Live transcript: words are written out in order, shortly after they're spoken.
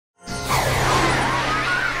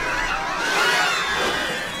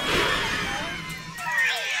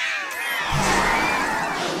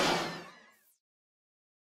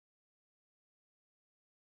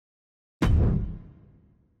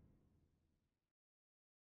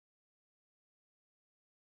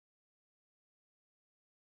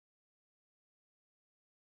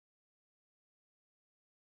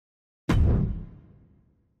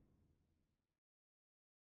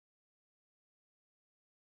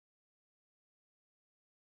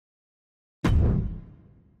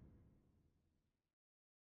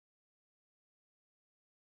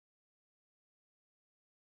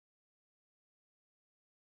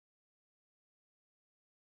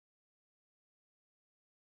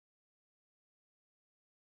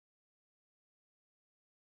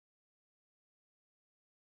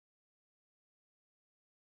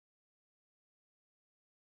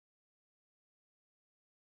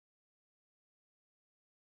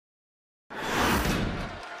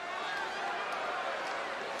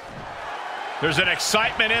There's an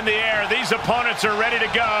excitement in the air. These opponents are ready to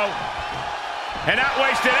go. And not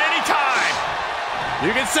wasted any time.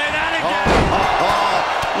 You can say that again.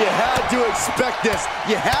 You had to expect this.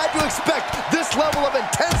 You had to expect this level of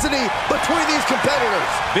intensity between these competitors.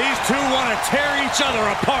 These two want to tear each other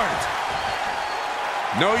apart.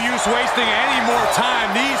 No use wasting any more time.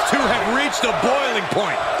 These two have reached a boiling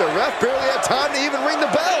point. The ref barely had time to even ring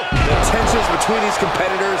the bell. The tensions between these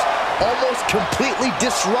competitors almost completely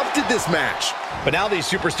disrupted this match. But now these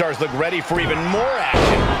superstars look ready for even more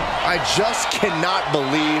action. I just cannot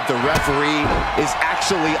believe the referee is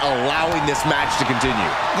actually allowing this match to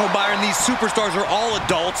continue. Oh, Byron, these superstars are all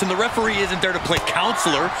adults, and the referee isn't there to play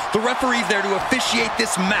counselor. The referee's there to officiate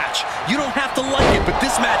this match. You don't have to like it, but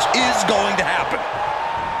this match is going to happen.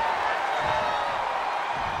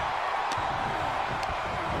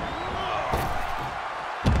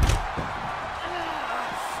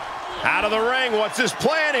 Out of the ring, what's his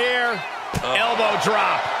plan here? Elbow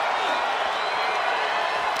drop.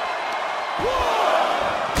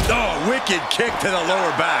 Oh, wicked kick to the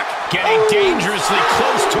lower back. Getting dangerously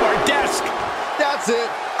close to our desk. That's it.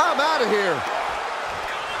 I'm out of here.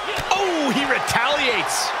 Oh, he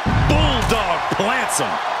retaliates. Bulldog plants him.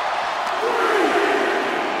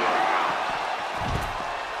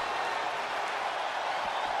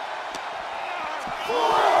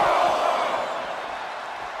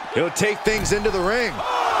 He'll take things into the ring.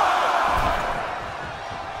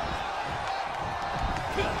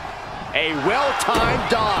 A well-timed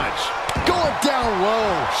dodge. Going down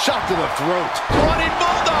low. Shot to the throat. Running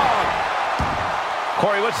Bulldog.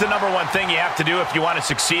 Corey, what's the #1 thing you have to do if you want to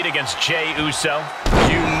succeed against Jey Uso?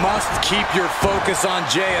 You must keep your focus on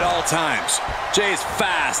Jey at all times. Jey is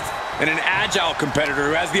fast and an agile competitor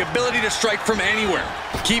who has the ability to strike from anywhere.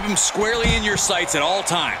 Keep him squarely in your sights at all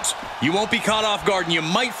times. You won't be caught off guard, and you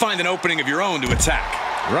might find an opening of your own to attack.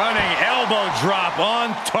 Running elbow drop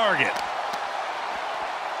on target.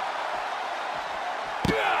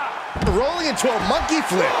 Rolling into a monkey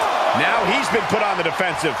flip. Now he's been put on the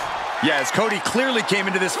defensive. Yeah, as Cody clearly came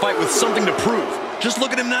into this fight with something to prove. Just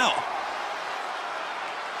look at him now.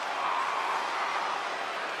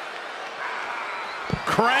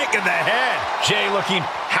 Crank in the head. Jey looking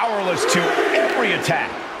powerless to every attack.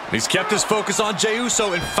 He's kept his focus on Jey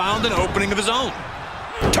Uso and found an opening of his own.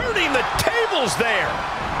 Turning the tables there.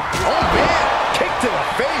 Oh, man. Kick to the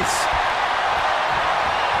face.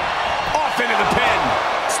 Off into the pin.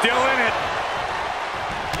 Still in it.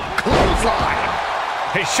 Clothesline.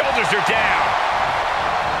 His shoulders are down.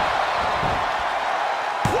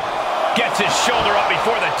 Gets his shoulder up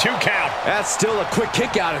before the 2 count. That's still a quick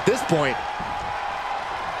kick out at this point.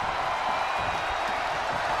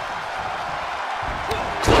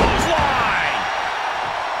 Clothesline.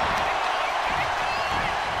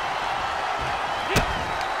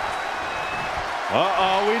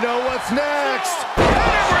 Uh-oh, we know what's next.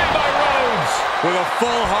 Pedigree by Rhodes. With a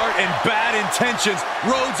full heart and bad intentions,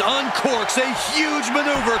 Rhodes uncorks a huge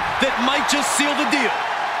maneuver that might just seal the deal.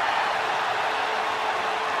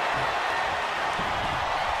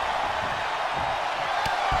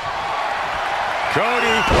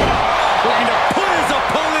 Cody Looking to put his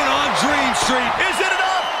opponent on Dream Street. Is it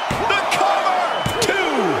enough? The cover. 2.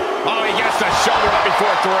 Oh, he gets the shoulder up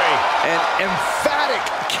before 3. An emphatic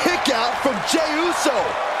kick out from Jey Uso.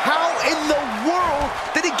 How in the world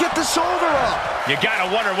did he get the shoulder up? You gotta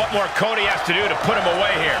wonder what more Cody has to do to put him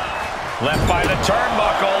away here. Left by the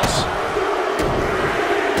turnbuckles.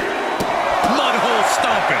 Mudhole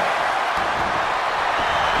stomping.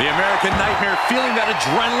 The American Nightmare feeling that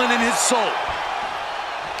adrenaline in his soul.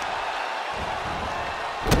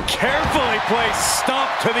 Carefully placed stomp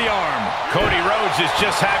to the arm. Cody Rhodes is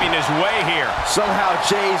just having his way here. Somehow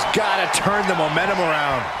Jey's got to turn the momentum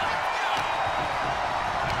around.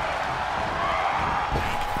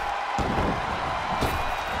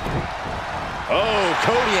 Oh,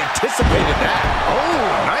 Cody anticipated that. Oh,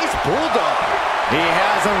 nice bulldog. He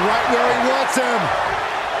has him right where he wants him.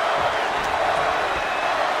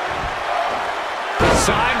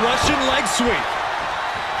 Side Russian leg sweep.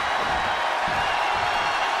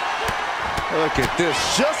 Look at this,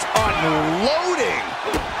 just unloading.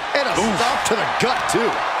 And a stomp to the gut,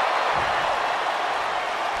 too.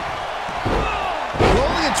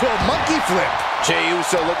 Rolling into a monkey flip. Jey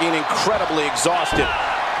Uso looking incredibly exhausted.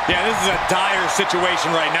 Yeah, this is a dire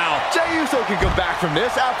situation right now. Jey Uso can come back from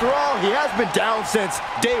this. After all, he has been down since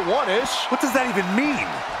day 1-ish. What does that even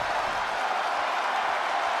mean?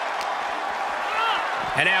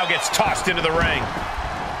 And now gets tossed into the ring.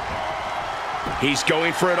 He's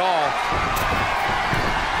going for it all.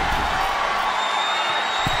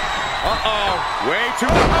 Uh-oh. Way too...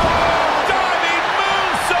 Diving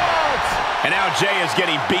moonsault! And now Jay is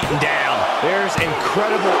getting beaten down. There's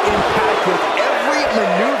incredible impact with every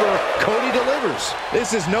maneuver Cody delivers.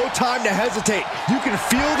 This is no time to hesitate. You can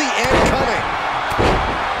feel the end coming.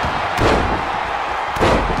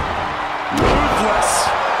 Ruthless.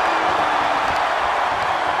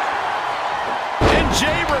 And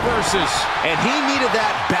Jay reverses. And he needed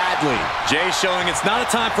that badly. Jay showing it's not a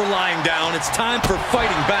time for lying down. It's time for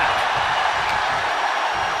fighting back.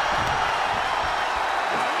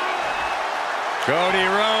 Cody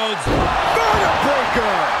Rhodes.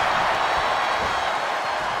 Breaker.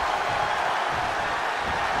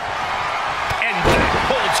 And that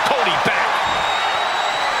holds Cody back.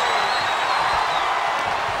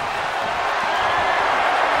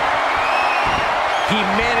 He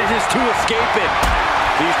manages to escape it.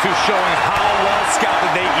 These two showing how well scouted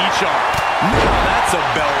they each are. Now that's a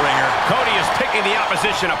bell ringer. Cody is picking the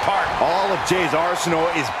opposition apart. All of Jay's arsenal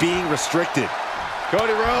is being restricted.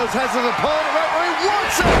 Cody Rhodes has his opponent right where he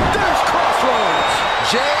wants it. There's Crossroads.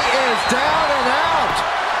 Jay is down and out.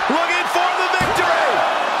 Looking for the victory.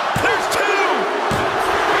 There's two.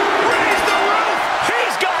 Raise the roof.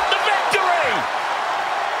 He's got the victory.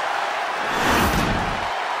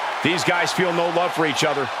 These guys feel no love for each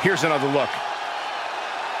other. Here's another look.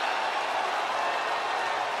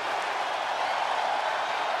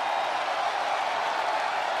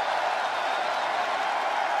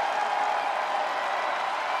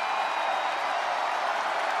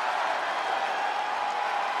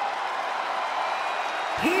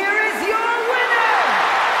 Here is your winner,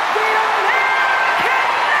 the American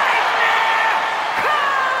Nightmare,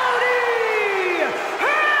 Cody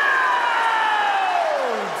Rhodes!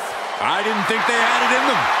 I didn't think they had it in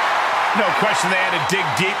them. No question they had to dig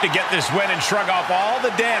deep to get this win and shrug off all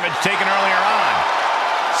the damage taken earlier on.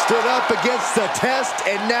 Stood up against the test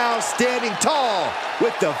and now standing tall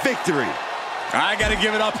with the victory. I got to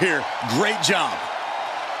give it up here. Great job.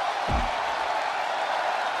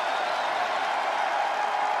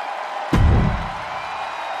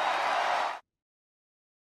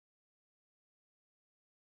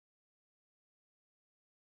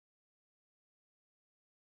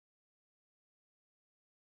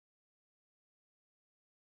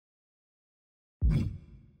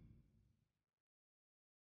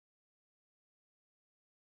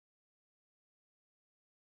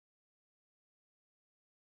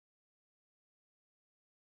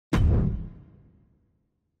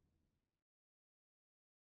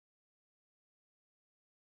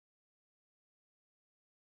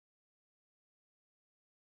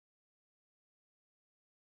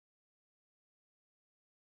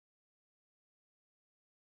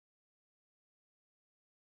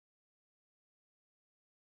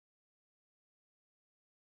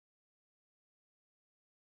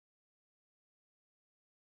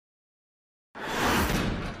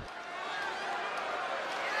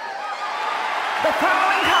 The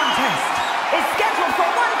following contest is scheduled for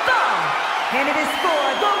one fall, and it is for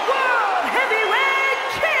the World Heavyweight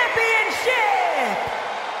Championship!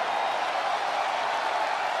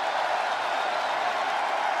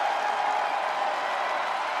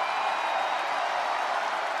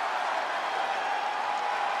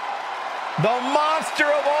 The monster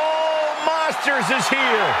of all monsters is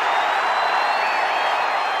here.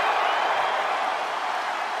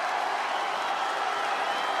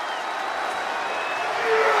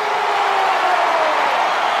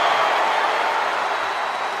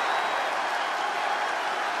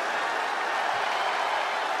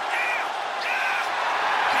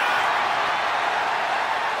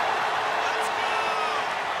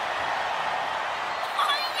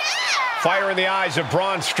 Fire in the eyes of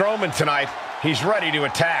Braun Strowman tonight. He's ready to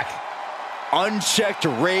attack. Unchecked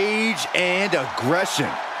rage and aggression.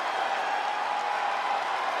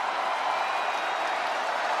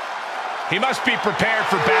 He must be prepared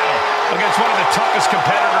for battle against one of the toughest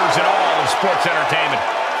competitors in all of sports entertainment.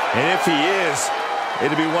 And if he is,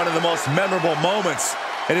 it'll be one of the most memorable moments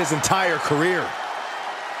in his entire career.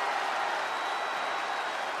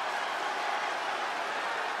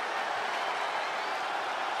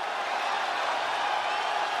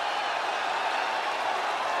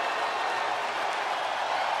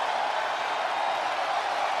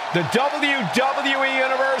 The WWE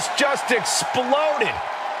Universe just exploded.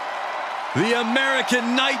 The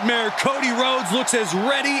American Nightmare, Cody Rhodes, looks as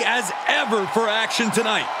ready as ever for action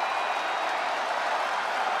tonight.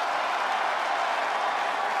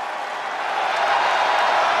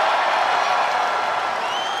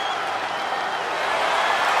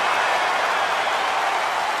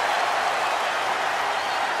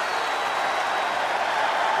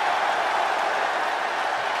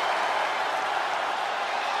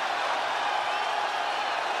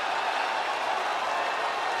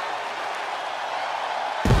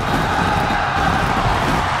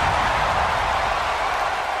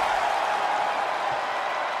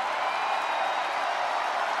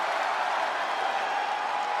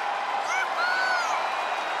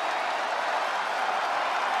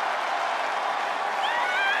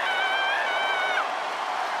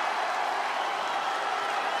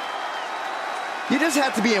 You just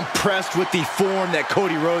have to be impressed with the form that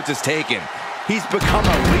Cody Rhodes has taken. He's become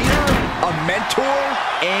a leader, a mentor,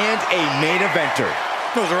 and a main eventer.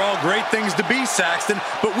 Those are all great things to be, Saxton,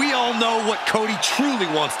 but we all know what Cody truly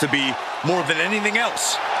wants to be more than anything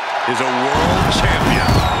else is a world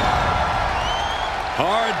champion.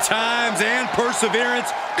 Hard times and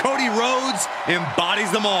perseverance, Cody Rhodes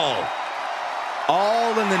embodies them all.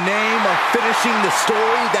 All in the name of finishing the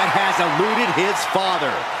story that has eluded his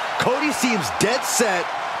father. Cody seems dead set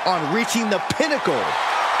on reaching the pinnacle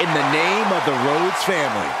in the name of the Rhodes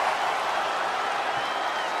family.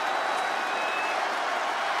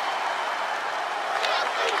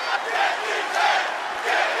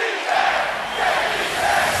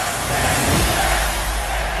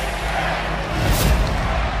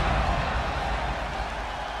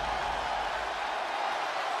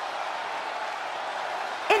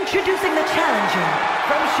 Introducing the challenger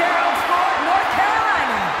from Charlottesville, North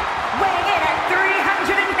Carolina, weighing in at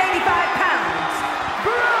 385 pounds,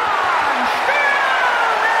 Braun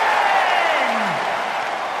Strowman!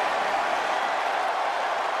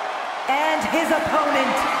 And his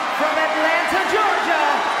opponent from Atlanta, Georgia,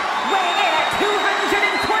 weighing in at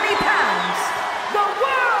 220 pounds, the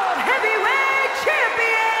World Heavyweight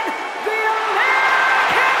Champion, the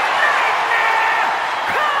American Nightmare,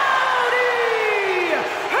 Cody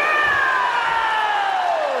Rhodes!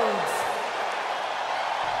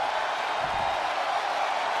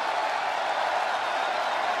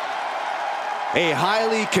 A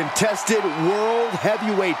highly contested World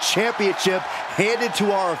Heavyweight Championship handed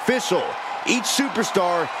to our official. Each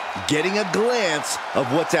superstar getting a glance of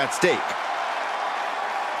what's at stake.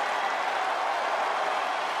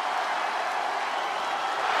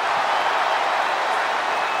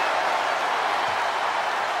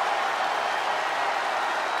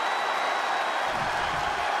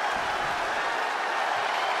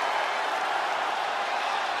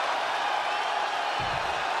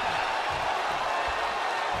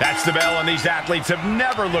 That's the bell, and these athletes have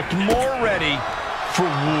never looked more ready for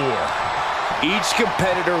war. Each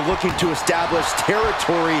competitor looking to establish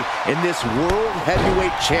territory in this World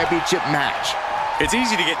Heavyweight Championship match. It's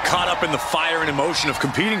easy to get caught up in the fire and emotion of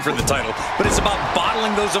competing for the title, but it's about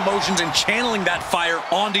bottling those emotions and channeling that fire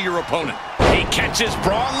onto your opponent. He catches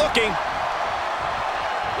Braun looking.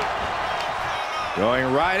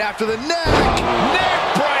 Going right after the neck.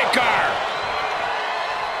 Neck breaker.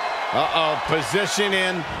 Uh-oh, position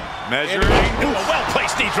in. Measuring. Ooh, a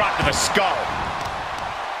well-placed knee drop to the skull.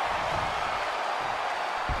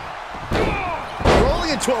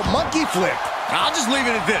 Rolling into a monkey flip. I'll just leave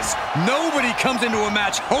it at this. Nobody comes into a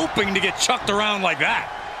match hoping to get chucked around like that.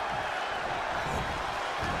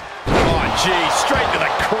 Oh, gee, straight to the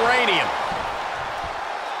cranium.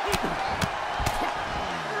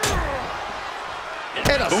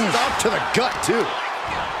 And a stomp to the gut, too.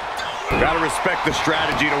 Gotta respect the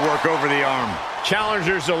strategy to work over the arm.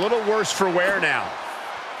 Challenger's a little worse for wear now.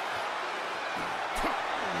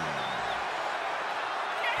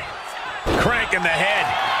 Crank in the head.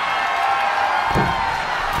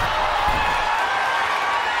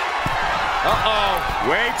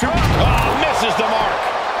 Uh-oh. Way too... Oh, misses the mark.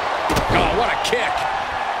 Oh, what a kick.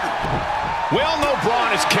 We all know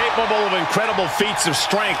Braun is capable of incredible feats of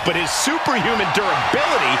strength, but his superhuman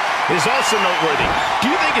durability is also noteworthy.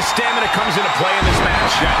 Do you think his stamina comes into play in this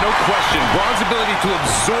match? Yeah, no question. Braun's ability to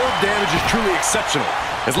absorb damage is truly exceptional.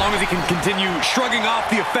 As long as he can continue shrugging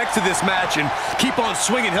off the effects of this match and keep on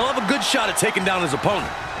swinging, he'll have a good shot at taking down his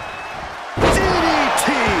opponent.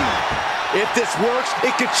 DDT! If this works,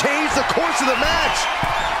 it could change the course of the match.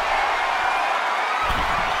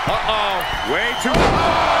 Uh-oh. Way too...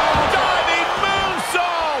 Diving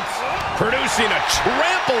moonsault! Producing a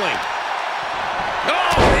trampling.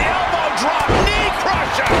 Oh, the elbow drop, knee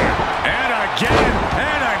crusher! And again,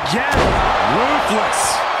 ruthless.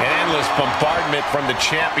 An endless bombardment from the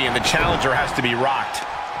champion. The challenger has to be rocked.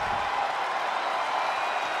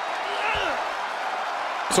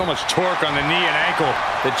 So much torque on the knee and ankle.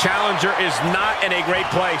 The challenger is not in a great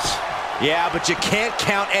place. Yeah, but you can't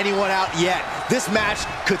count anyone out yet. This match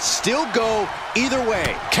could still go either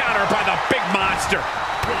way. Counter by the big monster.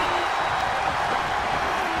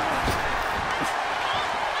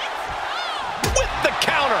 With the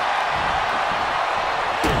counter.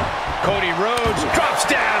 Cody Rhodes drops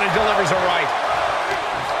down and delivers a right.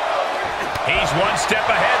 He's one step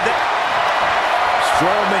ahead.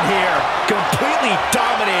 Strowman here, completely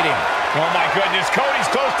dominating. Oh my goodness, Cody's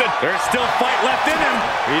close to... There's still fight left in him.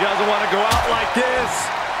 He doesn't want to go out like this.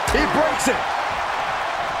 He breaks it.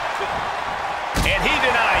 And he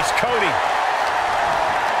denies Cody.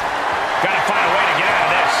 Gotta find a way to get out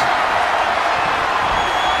of this.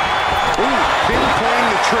 Ooh,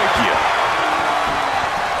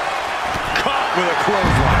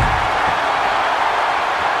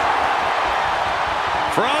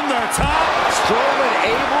 top. Strowman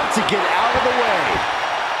able to get out of the way.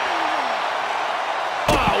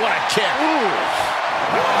 Oh, what a kick.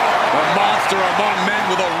 A monster among men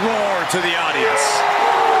with a roar to the audience.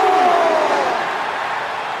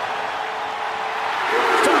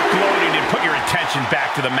 Stop gloating and put your attention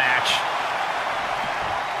back to the match.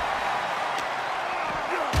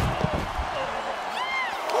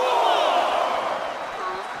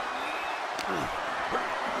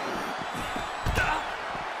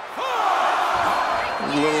 A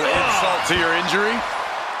little insult to your injury.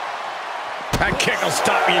 That kick will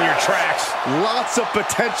stop you in your tracks. Lots of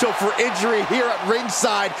potential for injury here at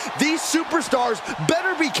ringside. These superstars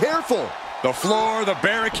better be careful. The floor, the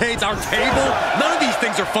barricades, our table, none of these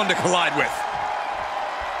things are fun to collide with.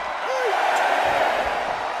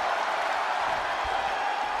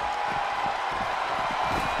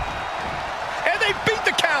 And they beat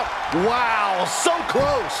the count. Wow, so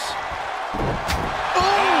close.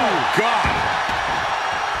 Oh, God.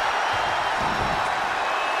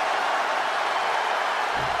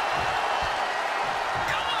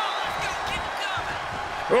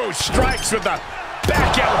 Oh, strikes with the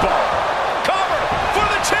back elbow. Cover for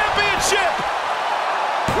the championship.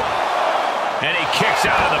 And he kicks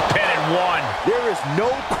out of the pin and one. There is no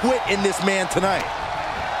quit in this man tonight.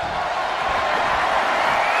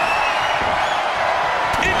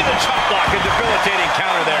 Into the chop block, a debilitating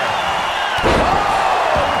counter there. Oh,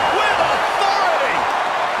 with authority.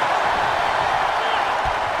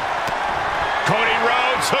 Cody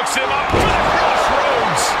Rhodes hooks him up for the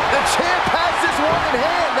crossroads. The champ has this one in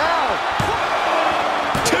hand now.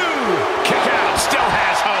 Two. Kick out, still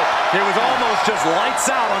has hope. It was almost just lights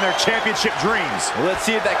out on their championship dreams. Well, let's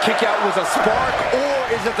see if that kick out was a spark or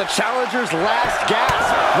is it the challenger's last gasp?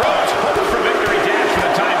 Rhodes hopes for victory dash for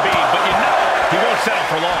the time being, but you know he won't settle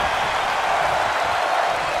for long.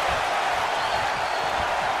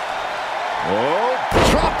 Oh,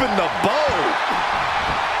 dropping the bow.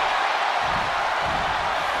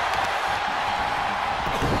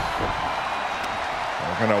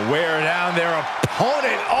 They're gonna wear down their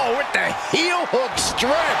opponent. Oh, with the heel hook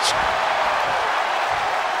stretch.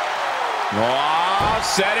 Oh,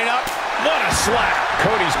 setting up. What a slap.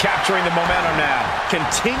 Cody's capturing the momentum now.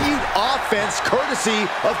 Continued offense courtesy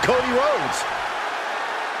of Cody Rhodes.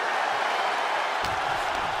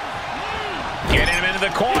 Getting him into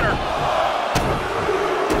the corner.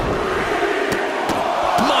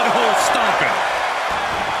 Mudhole stomping.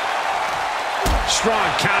 Strong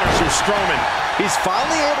counters from Strowman. He's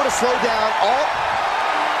finally able to slow down all.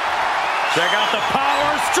 Check out the power.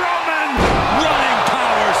 Strowman. Running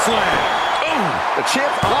power slam. The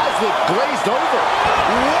champ's eyes look glazed over.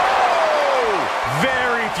 Whoa!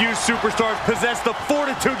 Very few superstars possess the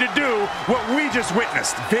fortitude to do what we just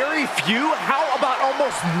witnessed. Very few? How about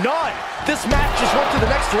almost none? This match just went to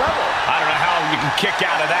the next level. I don't know how you can kick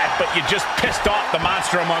out of that, but you just pissed off the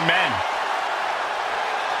monster among men.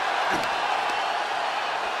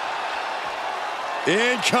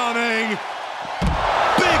 Incoming.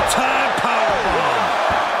 Big time powerbomb.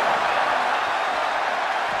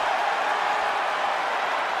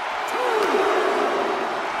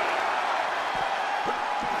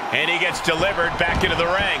 And he gets delivered back into the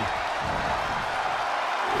ring.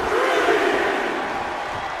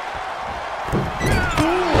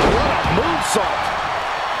 Ooh, what a moonsault.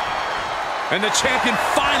 And the champion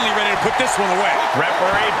finally ready to put this one away.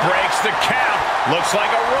 Referee breaks the count. Looks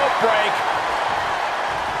like a rope break.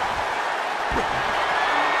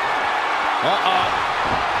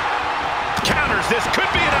 Counters. This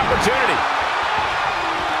could be an opportunity.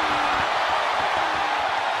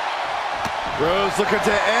 Rhodes looking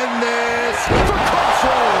to end this for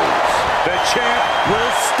crossroads. The champ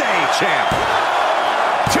will stay champ.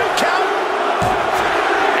 2 count.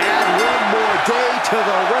 Add one more day to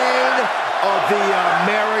the reign of the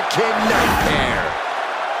American Nightmare.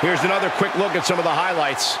 Here's another quick look at some of the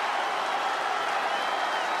highlights.